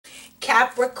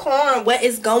Capricorn, what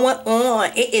is going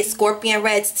on? It is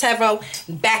ScorpionReddz Tarot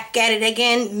back at it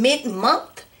again,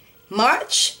 mid-month,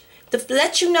 March, to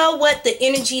let you know what the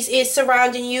energies is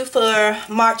surrounding you for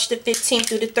March the 15th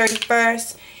through the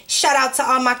 31st. Shout out to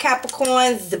all my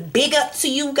Capricorns. Big up to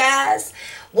you guys.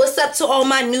 What's up to all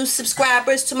my new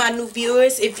subscribers, to my new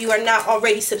viewers? If you are not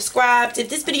already subscribed, if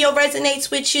this video resonates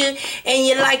with you and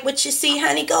you like what you see,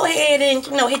 honey, go ahead and,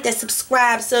 hit that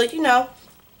subscribe so, we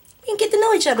can get to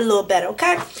know each other a little better,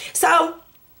 okay? So,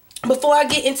 before I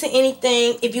get into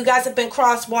anything, if you guys have been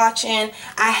cross-watching,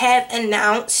 I have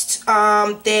announced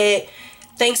that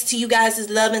thanks to you guys'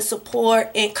 love and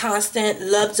support and constant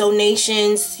love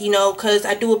donations, because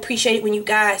I do appreciate it when you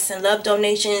guys send love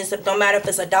donations. No matter if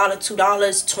it's $1, $2,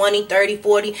 $20, $30,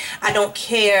 $40, I don't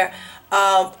care.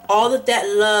 All of that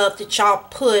love that y'all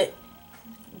put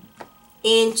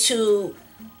into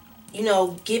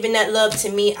giving that love to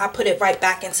me, I put it right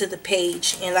back into the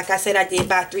page. And like I said, I did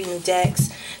buy 3 new decks.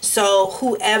 So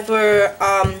whoever,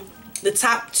 the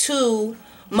top 2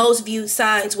 most viewed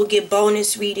signs will get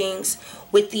bonus readings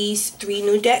with these 3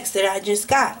 new decks that I just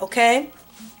got, okay?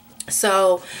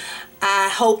 So I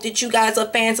hope that you guys are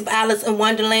fans of Alice in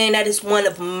Wonderland. That is one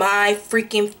of my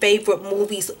freaking favorite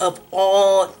movies of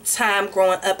all time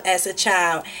growing up as a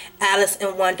child. Alice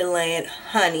in Wonderland,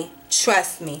 honey,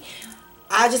 trust me.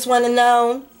 I just want to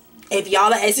know if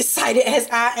y'all are as excited as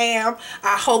I am.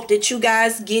 I hope that you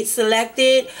guys get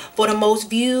selected for the most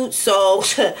viewed. So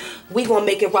we gonna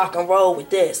make it rock and roll with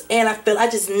this. And I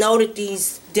just know that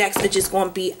these decks are just gonna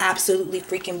be absolutely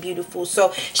freaking beautiful.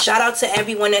 So shout out to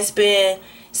everyone that's been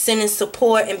sending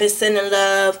support and been sending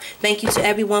love. Thank you to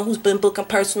everyone who's been booking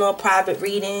personal private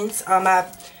readings.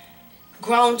 I've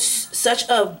grown such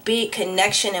a big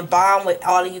connection and bond with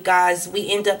all of you guys. We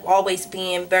end up always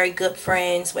being very good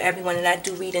friends with everyone that I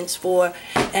do readings for,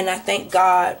 and I thank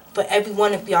God for every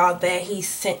one of y'all that He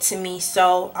sent to me.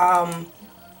 So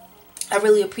I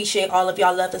really appreciate all of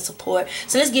y'all love and support.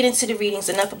 So let's get into the readings.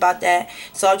 Enough about that.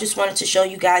 So I just wanted to show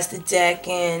you guys the deck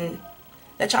and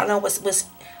let y'all know what's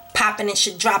popping and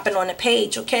shit dropping on the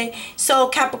page, okay? So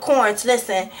Capricorns,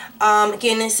 listen,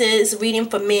 again, this is reading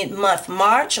for mid-month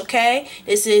March, okay?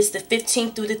 This is the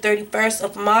 15th through the 31st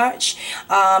of March.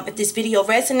 If this video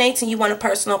resonates and you want a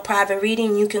personal private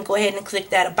reading, you can go ahead and click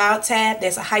that about tab.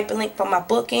 There's a hyperlink for my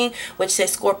booking, which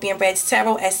says ScorpionReddz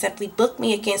Tarot as Simply Book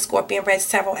Me. Again, ScorpionReddz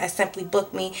Tarot as Simply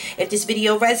Book Me. If this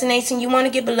video resonates and you want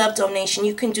to give a love donation,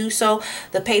 you can do so.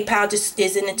 The PayPal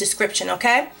is in the description,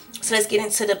 okay? So let's get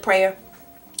into the prayer.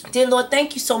 Dear Lord,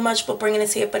 thank you so much for bringing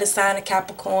us here for the sign of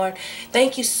Capricorn.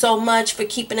 Thank you so much for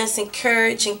keeping us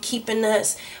encouraged and keeping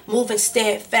us moving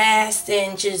steadfast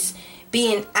and just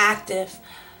being active.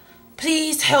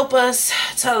 Please help us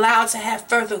to allow to have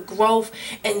further growth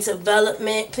and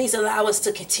development. Please allow us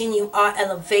to continue our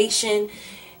elevation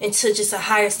into just a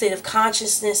higher state of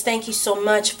consciousness. Thank you so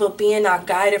much for being our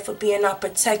guider, for being our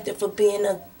protector, for being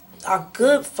our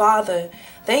good Father.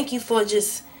 Thank you for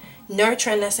just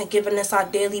nurturing us and giving us our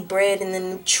daily bread and the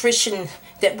nutrition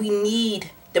that we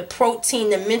need, the protein,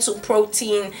 the mental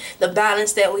protein, the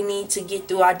balance that we need to get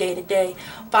through our day-to-day.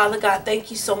 Father God,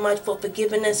 thank you so much for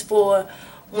forgiving us for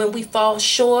when we fall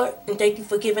short, and thank you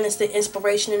for giving us the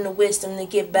inspiration and the wisdom to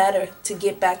get better, to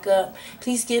get back up.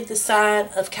 Please give the sign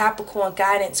of Capricorn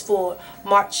guidance for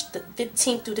March the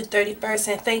 15th through the 31st,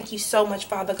 and thank you so much,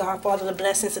 Father God, for all of the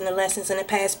blessings and the lessons in the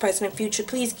past, present, and future.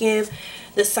 Please give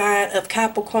the sign of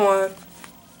Capricorn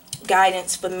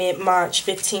guidance for mid-March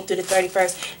 15th through the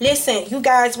 31st. Listen, you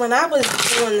guys, when I was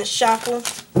doing the shuffle,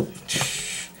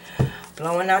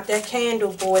 blowing out that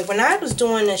candle, boy, when I was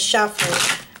doing the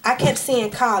shuffle, I kept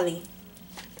seeing Kali.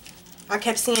 I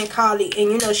kept seeing Kali.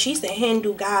 And she's the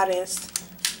Hindu goddess.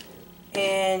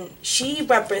 And she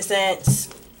represents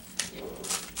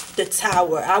the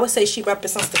tower. I would say she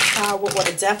represents the tower or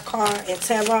the death card in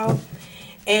tarot.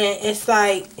 And it's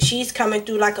like she's coming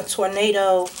through like a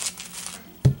tornado,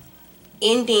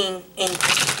 ending and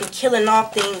killing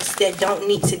off things that don't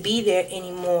need to be there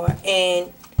anymore.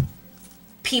 And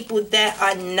people that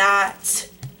are not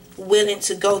willing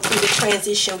to go through the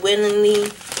transition willingly.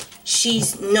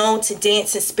 She's known to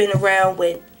dance and spin around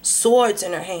with swords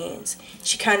in her hands.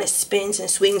 She kind of spins and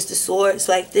swings the swords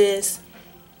like this.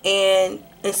 And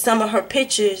in some of her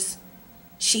pictures,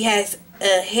 she has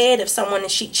a head of someone,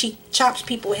 and she chops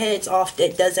people's heads off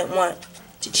that doesn't want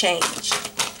to change,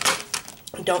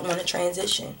 don't want to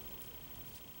transition.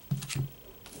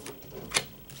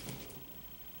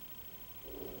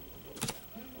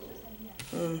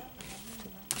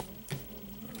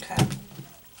 Okay.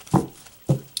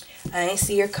 I ain't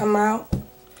see her come out,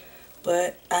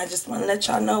 but I just want to let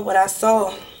y'all know what I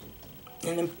saw.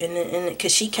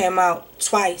 Because she came out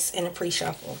twice in the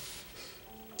pre-shuffle.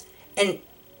 And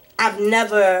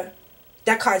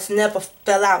that card's never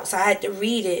fell out, so I had to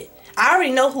read it. I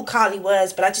already know who Kali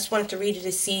was, but I just wanted to read it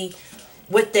to see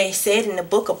what they said in the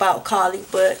book about Kali.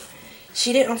 But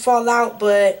she didn't fall out,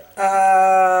 but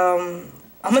I'm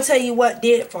going to tell you what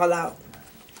did fall out.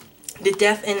 The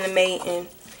Death and the Maiden.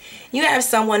 You have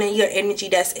someone in your energy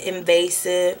that's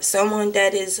invasive, someone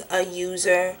that is a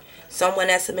user, someone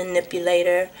that's a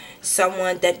manipulator,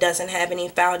 someone that doesn't have any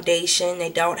foundation, they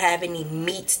don't have any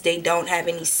meat, they don't have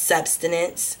any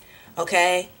substance,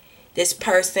 okay? This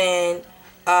person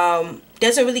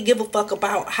doesn't really give a fuck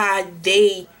about how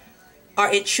they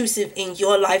are intrusive in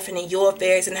your life and in your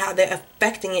affairs and how they're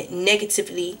affecting it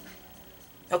negatively,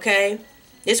 okay?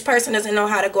 This person doesn't know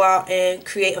how to go out and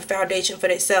create a foundation for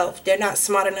themselves. They're not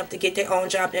smart enough to get their own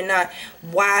job. They're not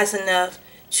wise enough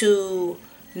to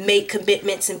make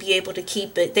commitments and be able to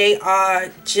keep it. They are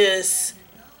just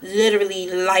literally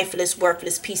lifeless,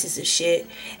 worthless pieces of shit.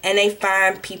 And they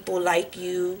find people like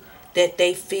you that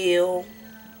they feel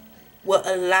will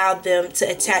allow them to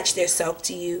attach themselves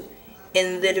to you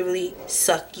and literally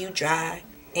suck you dry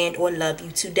and or love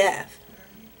you to death.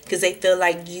 Because they feel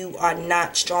like you are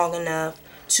not strong enough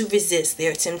to resist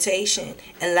their temptation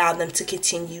and allow them to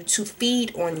continue to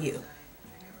feed on you.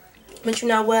 But you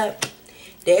know what?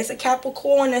 There's a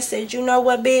Capricorn that said, you know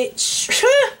what, bitch?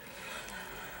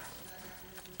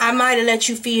 I might have let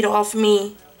you feed off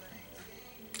me.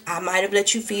 I might have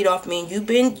let you feed off me. You've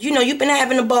been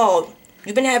having a ball.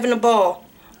 You've been having a ball.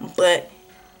 But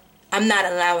I'm not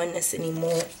allowing this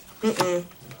anymore.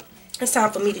 It's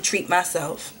time for me to treat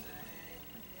myself.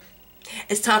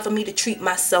 It's time for me to treat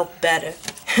myself better.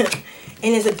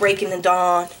 And it's a break in the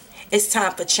dawn. It's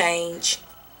time for change.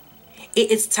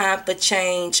 It is time for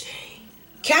change.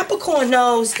 Capricorn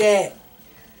knows that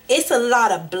it's a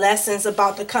lot of blessings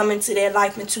about to come into their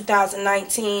life in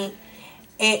 2019.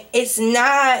 And it's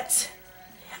not...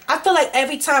 I feel like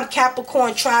every time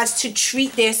Capricorn tries to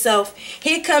treat theirself,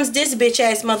 here comes this bitch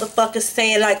ass motherfucker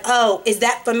saying like, oh, is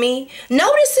that for me?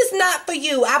 No, this is not for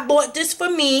you. I bought this for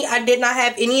me. I did not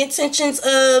have any intentions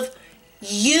of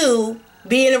you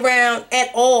being around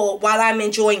at all while I'm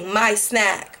enjoying my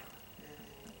snack.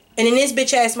 And then this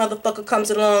bitch ass motherfucker comes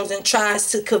along and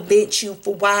tries to convince you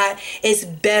for why it's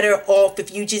better off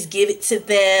if you just give it to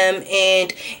them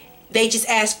and they just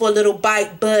ask for a little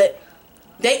bite, but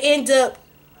they end up...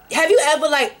 Have you ever,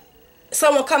 like,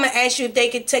 someone come and ask you if they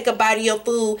could take a bite of your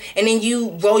food and then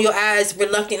you roll your eyes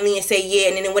reluctantly and say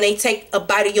yeah, and then when they take a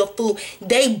bite of your food,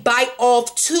 they bite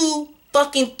off 2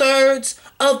 fucking thirds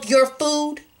of your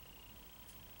food?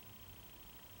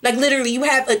 Like, literally, you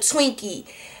have a Twinkie.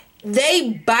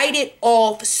 They bite it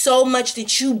off so much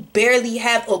that you barely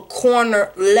have a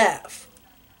corner left.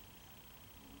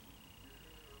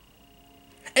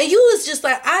 And you was just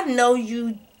like, I know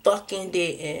you fucking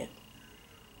didn't.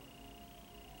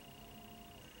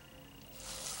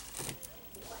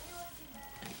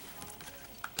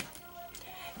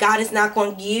 God is not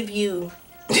going to give you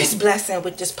this blessing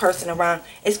with this person around.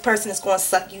 This person is going to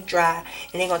suck you dry.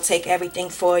 And they're going to take everything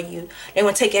for you. They're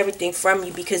going to take everything from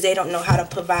you because they don't know how to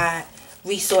provide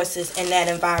resources in that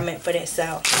environment for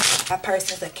themselves. That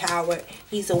person's a coward.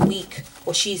 He's a weak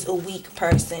or she's a weak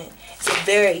person. It's a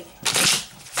very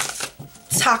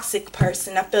toxic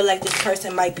person. I feel like this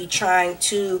person might be trying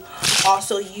to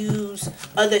also use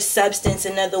other substance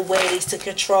and other ways to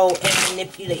control and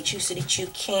manipulate you so that you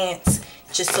can't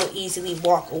just so easily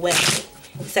walk away.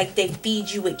 It's like they feed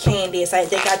you with candy. It's like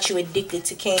they got you addicted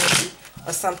to candy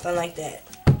or something like that.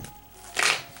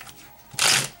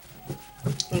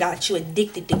 Got you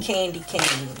addicted to candy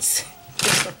canes.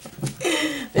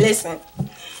 Listen,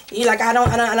 you like I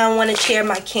don't want to share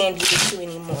my candy with you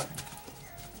anymore.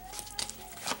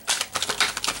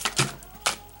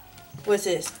 What's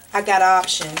this? I got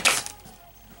options.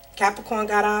 Capricorn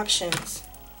got options.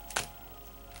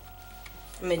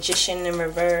 Magician in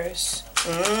reverse.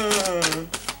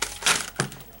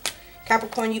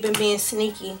 Capricorn, you've been being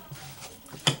sneaky.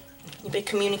 You've been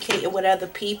communicating with other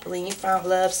people and you found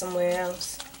love somewhere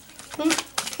else.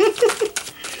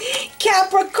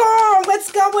 Capricorn,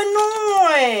 what's going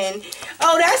on?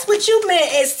 Oh, that's what you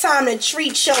meant. It's time to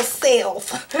treat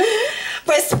yourself.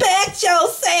 Respect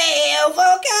yourself,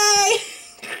 okay?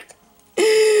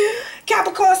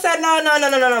 Capricorn said, no,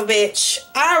 bitch.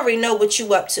 I already know what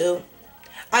you up to.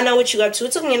 I know what you up to.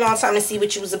 It took me a long time to see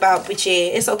what you was about, but yeah,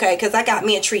 it's okay, because I got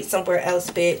me a treat somewhere else,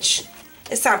 bitch.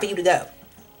 It's time for you to go.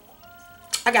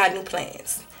 I got new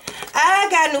plans. I I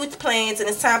got new plans, and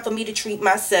it's time for me to treat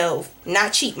myself,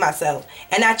 not cheat myself.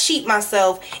 And I cheat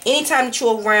myself anytime that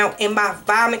you're around in my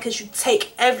environment, because you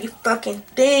take every fucking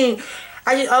thing.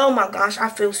 Oh my gosh, I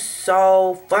feel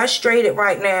so frustrated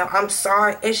right now. I'm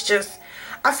sorry. It's just,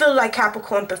 I feel like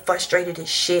Capricorn been frustrated as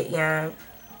shit, young.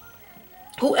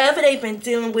 Whoever they've been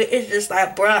dealing with, it's just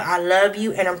like, bruh, I love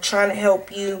you and I'm trying to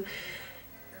help you.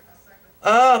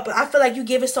 But I feel like you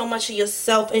giving so much of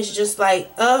yourself. It's just like,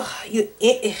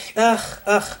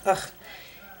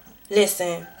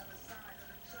 Listen,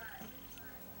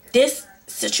 this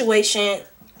situation,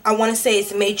 I want to say,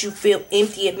 it's made you feel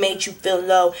empty. It made you feel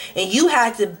low, and you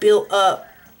had to build up.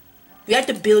 You have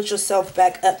to build yourself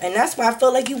back up, and that's why I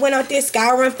feel like you went out there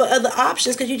scouring for other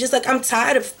options, because you're just like, I'm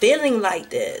tired of feeling like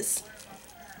this.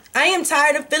 I am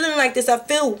tired of feeling like this. I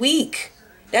feel weak.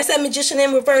 That's that Magician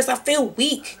in reverse. I feel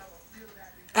weak.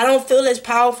 I don't feel as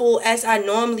powerful as I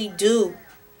normally do.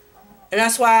 And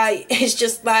that's why it's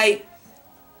just like,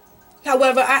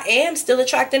 however, I am still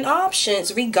attracting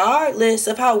options regardless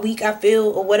of how weak I feel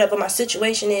or whatever my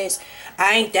situation is.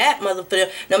 I ain't that motherfucker.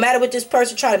 No matter what this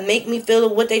person try to make me feel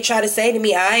or what they try to say to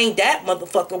me, I ain't that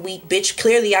motherfucking weak, bitch.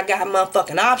 Clearly, I got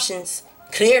motherfucking options.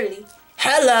 Clearly.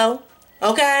 Hello.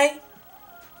 Okay?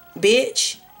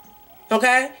 Bitch.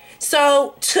 Okay?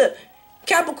 So,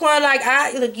 Capricorn, like,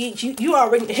 look, you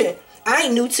already, I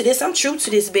ain't new to this. I'm true to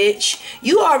this, bitch.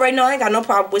 You already know I ain't got no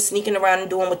problem with sneaking around and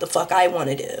doing what the fuck I want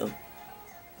to do.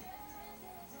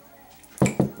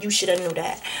 You should have knew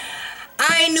that.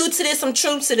 I ain't new to this. I'm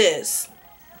true to this.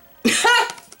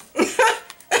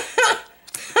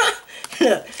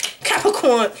 Look,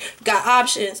 Capricorn got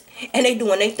options and they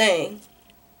doing their thing.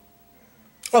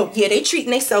 Oh, yeah, they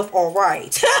treating themselves all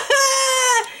right.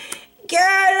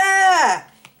 Girl,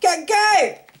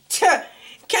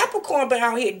 Capricorn been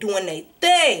out here doing their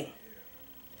thing.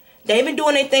 They've been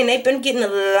doing their thing. They've been getting a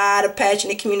lot of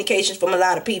passionate communications from a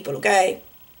lot of people, okay?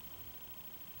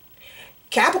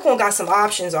 Capricorn got some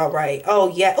options, all right. Oh,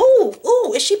 yeah.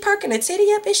 Ooh, is she perking her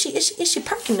titty up? Is she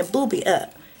perking the boobie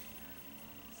up?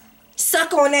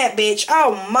 Suck on that, bitch.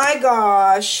 Oh, my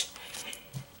gosh.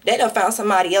 They done found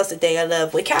somebody else that they are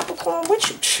love with. Capricorn,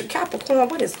 Capricorn,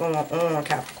 what is going on,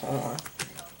 Capricorn?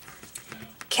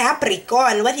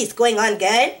 Capricorn, what is going on,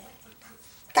 girl?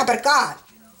 Capricorn.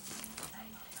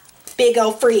 Big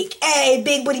old freak. Hey,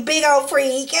 big booty, big old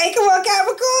freak. Hey, come on,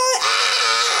 Capricorn.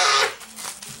 Ah!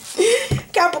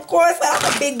 Capricorn said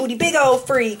I'm a big booty, big old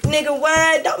freak. Nigga,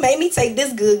 what? Don't make me take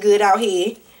this good out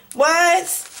here. What?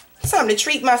 It's time to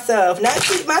treat myself. Not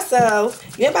treat myself.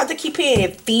 You ain't about to keep here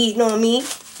feeding on me.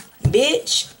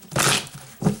 Bitch.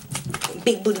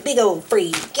 Big booty, big old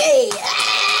freak. Yeah.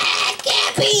 Ah,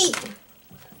 Cappy.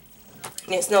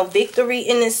 There's no victory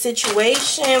in this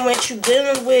situation. What you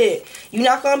dealing with? You're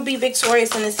not going to be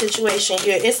victorious in this situation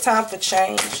here. It's time for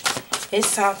change.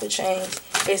 It's time for change.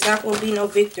 It's not going to be no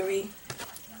victory.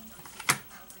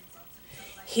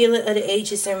 Healer of the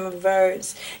ages in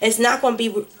reverse. It's not going to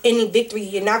be any victory.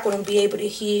 You're not going to be able to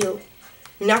heal.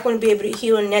 You're not going to be able to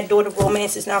heal, and that door to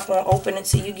romance is not going to open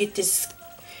until you get this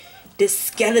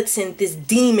skeleton, this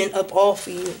demon up off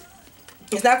of you.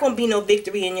 It's not going to be no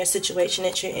victory in your situation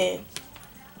that you're in.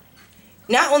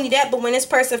 Not only that, but when this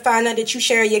person finds out that you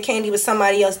share your candy with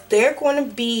somebody else, they're going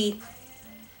to be...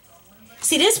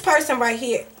 See, this person right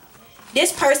here,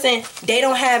 this person, they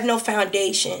don't have no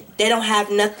foundation. They don't have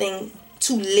nothing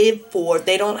to live for.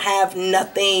 They don't have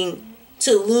nothing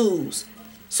to lose.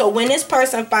 So when this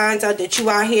person finds out that you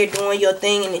out here doing your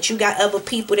thing and that you got other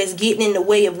people that's getting in the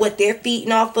way of what they're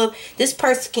feeding off of, this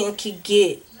person can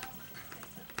get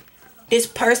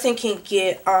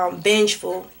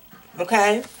vengeful.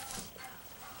 Okay?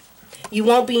 You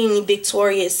won't be any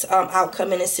victorious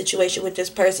outcome in this situation with this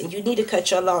person. You need to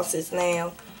cut your losses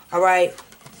now. Alright?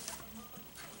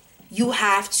 You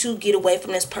have to get away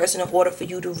from this person in order for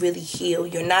you to really heal.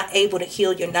 You're not able to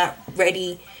heal. You're not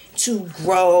ready to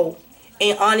grow.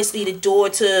 And honestly, the door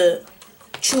to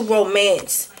true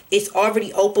romance is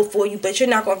already open for you. But you're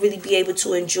not going to really be able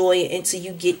to enjoy it until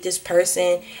you get this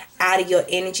person out of your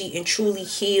energy and truly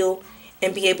heal.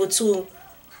 And be able to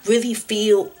really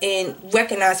feel and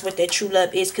recognize what that true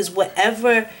love is. Because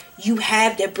whatever you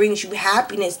have that brings you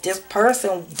happiness, this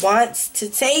person wants to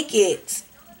take it.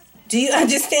 Do you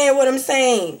understand what I'm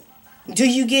saying? Do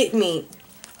you get me?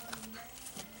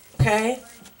 Okay?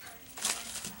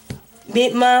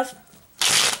 Mid-month,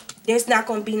 there's not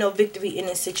going to be no victory in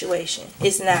this situation.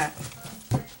 It's not.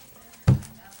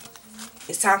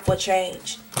 It's time for a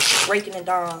change. Breaking the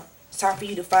dawn. It's time for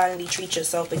you to finally treat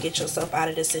yourself and get yourself out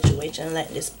of this situation and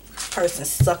let this person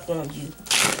suck on you.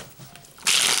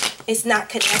 It's not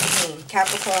connecting,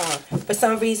 Capricorn. For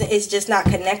some reason, it's just not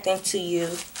connecting to you.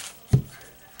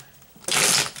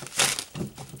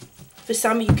 For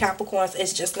some of you Capricorns,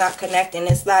 it's just not connecting.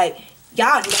 It's like,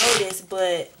 y'all know this,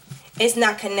 but it's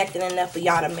not connecting enough for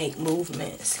y'all to make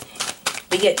movements.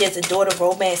 But yet there's a door to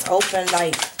romance open,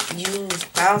 like you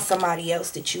found somebody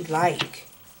else that you like.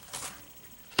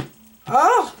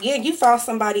 Oh, yeah, you found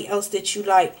somebody else that you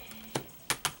like.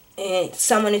 And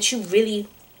someone that you really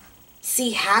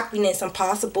see happiness and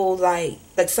possible, like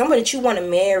someone that you want to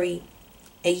marry.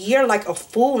 And you're like a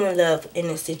fool in love in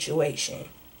this situation.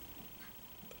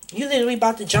 You literally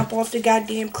about to jump off the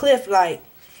goddamn cliff. Like,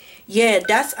 yeah,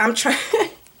 I'm trying.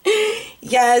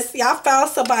 Yes, y'all found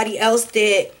somebody else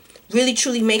that really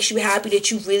truly makes you happy,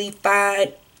 that you really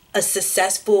find a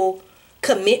successful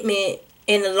commitment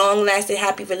in a long-lasting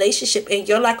happy relationship, and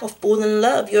you're like a fool in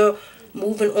love. You're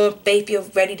moving on faith. You're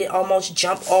ready to almost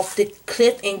jump off the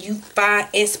cliff, and you find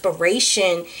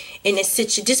inspiration in this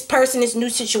situation. This person, this new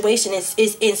situation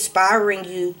is inspiring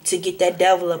you to get that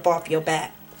devil up off your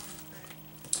back.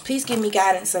 Please give me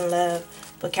guidance and love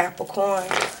for Capricorn.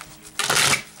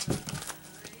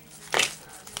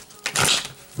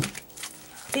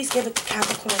 Please give a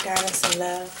Capricorn guidance and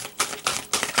love.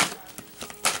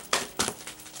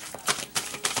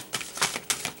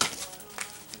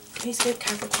 Please give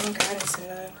Capricorn guidance and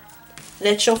love.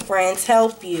 Let your friends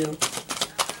help you.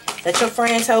 Let your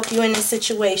friends help you in this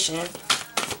situation.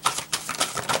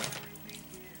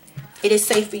 It is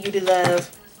safe for you to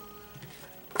love.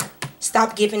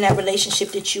 Stop giving that relationship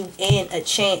that you in a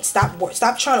chance. Stop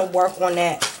trying to work on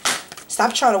that.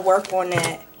 Stop trying to work on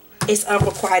that. It's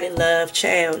unrequited love,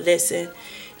 child. Listen.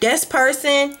 This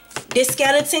person, this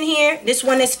skeleton here, this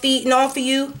one that's feeding off of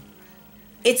you,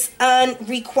 it's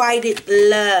unrequited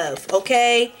love,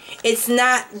 okay? It's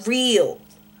not real.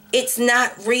 It's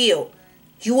not real.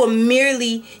 You are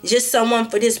merely just someone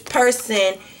for this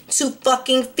person to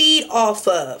fucking feed off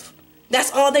of.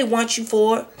 That's all they want you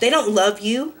for. They don't love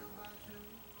you,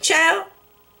 child.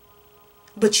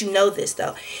 But you know this,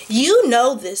 though. You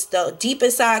know this, though. Deep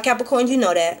inside, Capricorn, you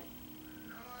know that.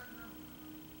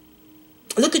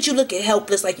 Look at you looking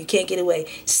helpless like you can't get away.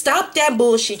 Stop that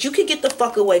bullshit. You can get the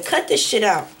fuck away. Cut this shit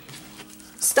out.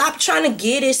 Stop trying to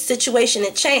give this situation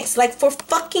a chance. Like, for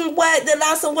fucking what? To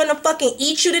allow someone to fucking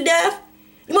eat you to death?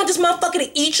 You want this motherfucker to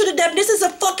eat you to death? This is a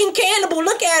fucking cannibal.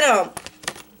 Look at him.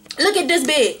 Look at this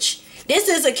bitch. This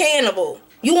is a cannibal.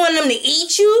 You want them to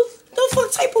eat you? The fuck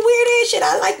type of weird ass shit?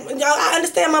 I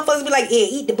understand motherfuckers be like, yeah,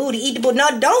 eat the booty, eat the booty. No,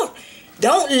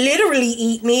 don't literally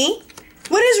eat me.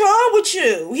 What is wrong with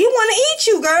you? He want to eat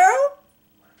you, girl.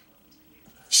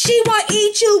 She want to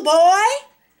eat you, boy.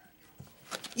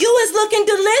 You is looking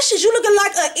delicious. You looking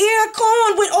like an ear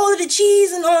corn with all of the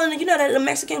cheese and all of the, you know, that little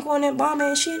Mexican corn, that bomb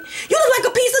and shit. You look like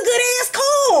a piece of good ass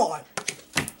corn.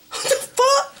 What the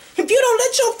fuck? If you don't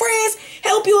let your friends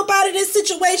help you up out of this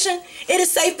situation, it is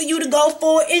safe for you to go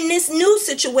forward in this new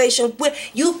situation where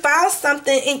you found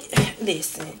something and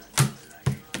listen.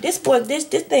 This boy, this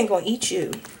thing gonna eat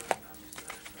you.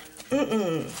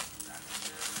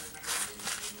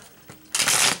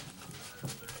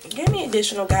 Give me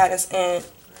additional guidance and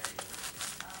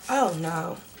oh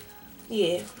no.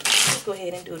 Yeah. Let's go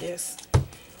ahead and do this.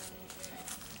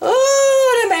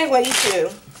 Oh, that man gonna eat you.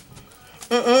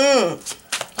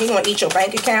 He gonna eat your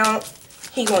bank account.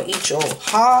 He gonna eat your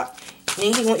heart. And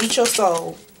then he gonna eat your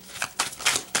soul.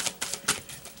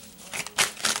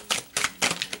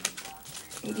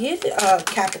 Yeah,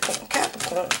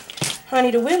 Capricorn.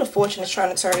 Honey, the Wheel of Fortune is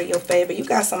trying to turn in your favor. You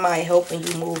got somebody helping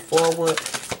you move forward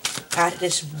out of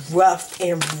this rough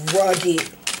and rugged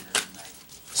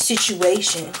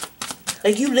situation.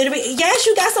 Like, you literally, yes,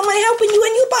 you got somebody helping you,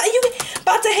 and you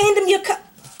about to hand them your cup.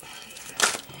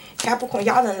 Capricorn,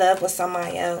 y'all in love with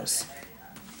somebody else.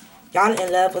 Y'all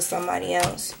in love with somebody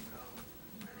else.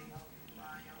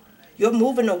 You're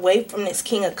moving away from this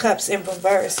King of Cups in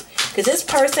reverse. Because this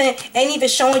person ain't even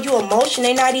showing you emotion.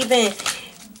 They're not even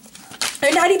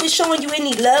showing you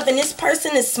any love. And this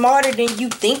person is smarter than you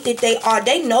think that they are.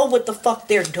 They know what the fuck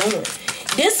they're doing.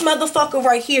 This motherfucker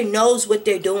right here knows what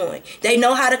they're doing. They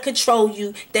know how to control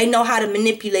you. They know how to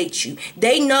manipulate you.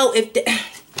 They know if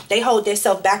they hold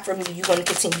themselves back from you, you're going to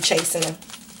continue chasing them.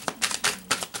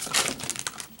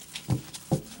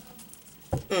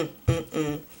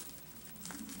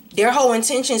 Their whole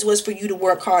intentions was for you to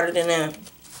work harder than them.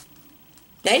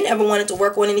 They never wanted to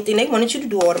work on anything. They wanted you to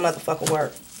do all the motherfucking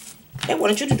work. They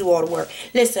wanted you to do all the work.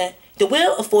 Listen, the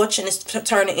Wheel of Fortune is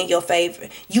turning in your favor.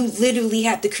 You literally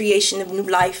have the creation of new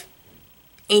life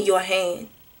in your hand.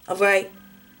 Alright?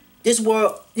 This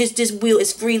wheel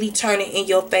is freely turning in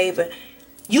your favor.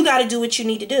 You got to do what you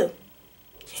need to do.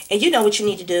 And you know what you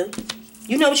need to do.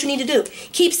 You know what you need to do.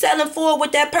 Keep selling forward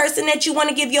with that person that you want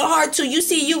to give your heart to. You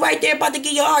see you right there about to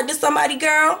give your heart to somebody,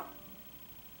 girl.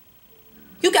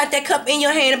 You got that cup in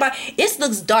your hand. About it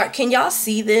looks dark. Can y'all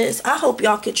see this? I hope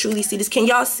y'all can truly see this. Can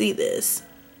y'all see this?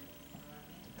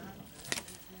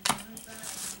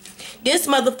 This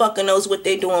motherfucker knows what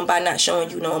they're doing by not showing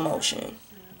you no emotion.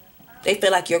 They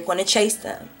feel like you're going to chase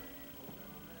them.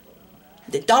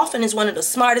 The dolphin is one of the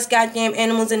smartest goddamn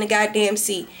animals in the goddamn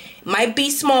sea. Might be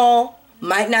small.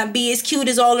 Might not be as cute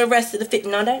as all the rest of the fit.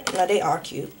 No, they are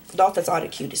cute. Dolphins are the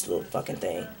cutest little fucking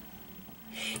thing.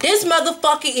 This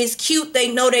motherfucker is cute.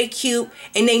 They know they cute.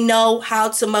 And they know how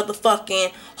to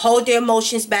motherfucking hold their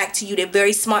emotions back to you. They're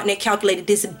very smart and they calculated.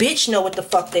 This bitch know what the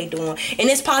fuck they doing. And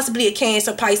it's possibly a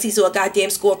Cancer, Pisces, or a goddamn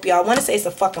Scorpio. I want to say it's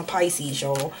a fucking Pisces,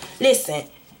 y'all. Listen.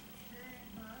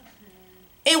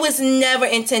 It was never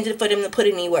intended for them to put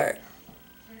any work.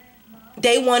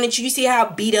 They wanted you. You see how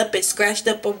beat up and scratched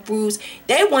up or bruised?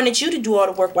 They wanted you to do all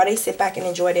the work while they sit back and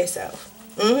enjoy themselves.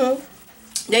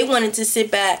 They wanted to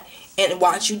sit back and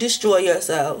watch you destroy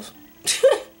yourself.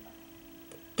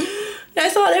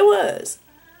 That's all it was.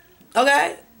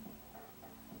 Okay?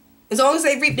 As long as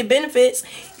they reap the benefits.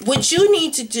 What you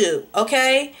need to do,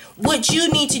 okay? What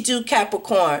you need to do,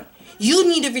 Capricorn. You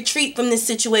need to retreat from this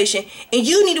situation. And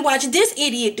you need to watch this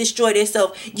idiot destroy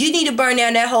themselves. You need to burn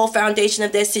down that whole foundation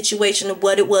of that situation of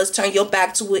what it was. Turn your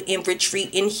back to it and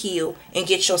retreat and heal. And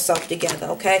get yourself together,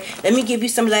 okay? Let me give you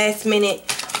some last minute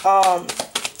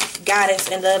guidance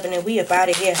and love. And then we up out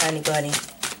of here, honey bunny.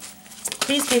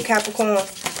 Please give Capricorn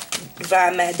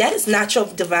divine masculine. That is not your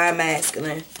divine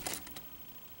masculine.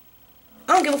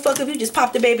 I don't give a fuck if you just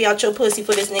pop the baby out your pussy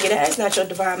for this nigga. That is not your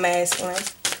divine masculine.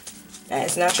 That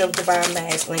is not your divine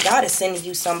masculine. God is sending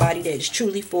you somebody that is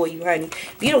truly for you, honey.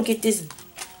 If you don't get this,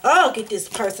 get this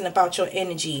person about your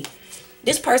energy.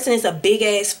 This person is a big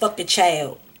ass fucking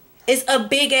child. It's a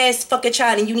big ass fucking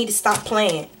child, and you need to stop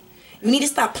playing. You need to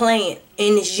stop playing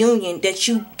in this union that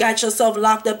you got yourself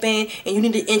locked up in, and you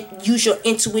need to use your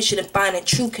intuition to find a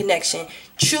true connection,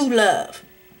 true love,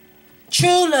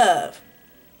 true love.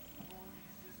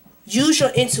 Use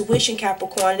your intuition,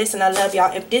 Capricorn. Listen, I love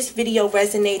y'all. If this video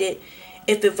resonated,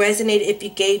 if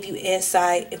it gave you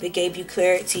insight, if it gave you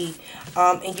clarity,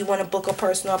 and you want to book a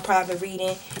personal private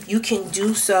reading, you can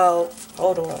do so.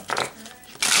 Hold on.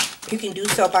 You can do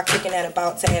so by clicking that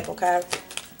About tab, okay?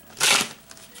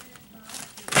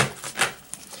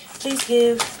 Please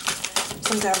give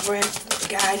some direct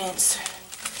guidance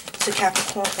to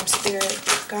Capricorn from Spirit.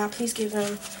 God, please give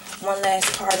him one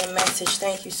last parting message.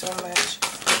 Thank you so much.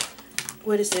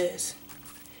 What is this?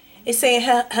 It's saying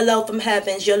hello from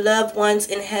heavens. Your loved ones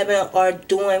in heaven are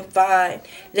doing fine.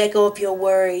 Let go of your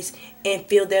worries and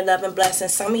feel their love and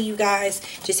blessings. Some of you guys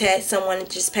just had someone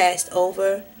that just passed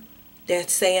over. They're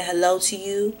saying hello to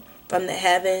you from the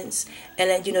heavens and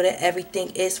let you know that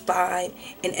everything is fine,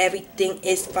 and everything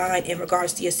is fine in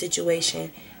regards to your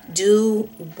situation. Do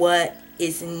what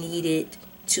is needed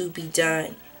to be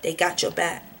done. They got your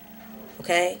back.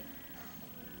 Okay?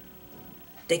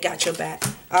 They got your back.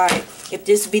 Alright, if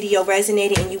this video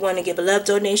resonated and you want to give a love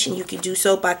donation, you can do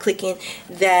so by clicking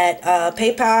that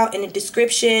PayPal in the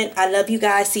description. I love you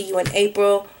guys. See you in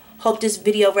April. Hope this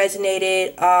video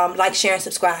resonated. Like, share, and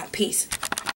subscribe. Peace.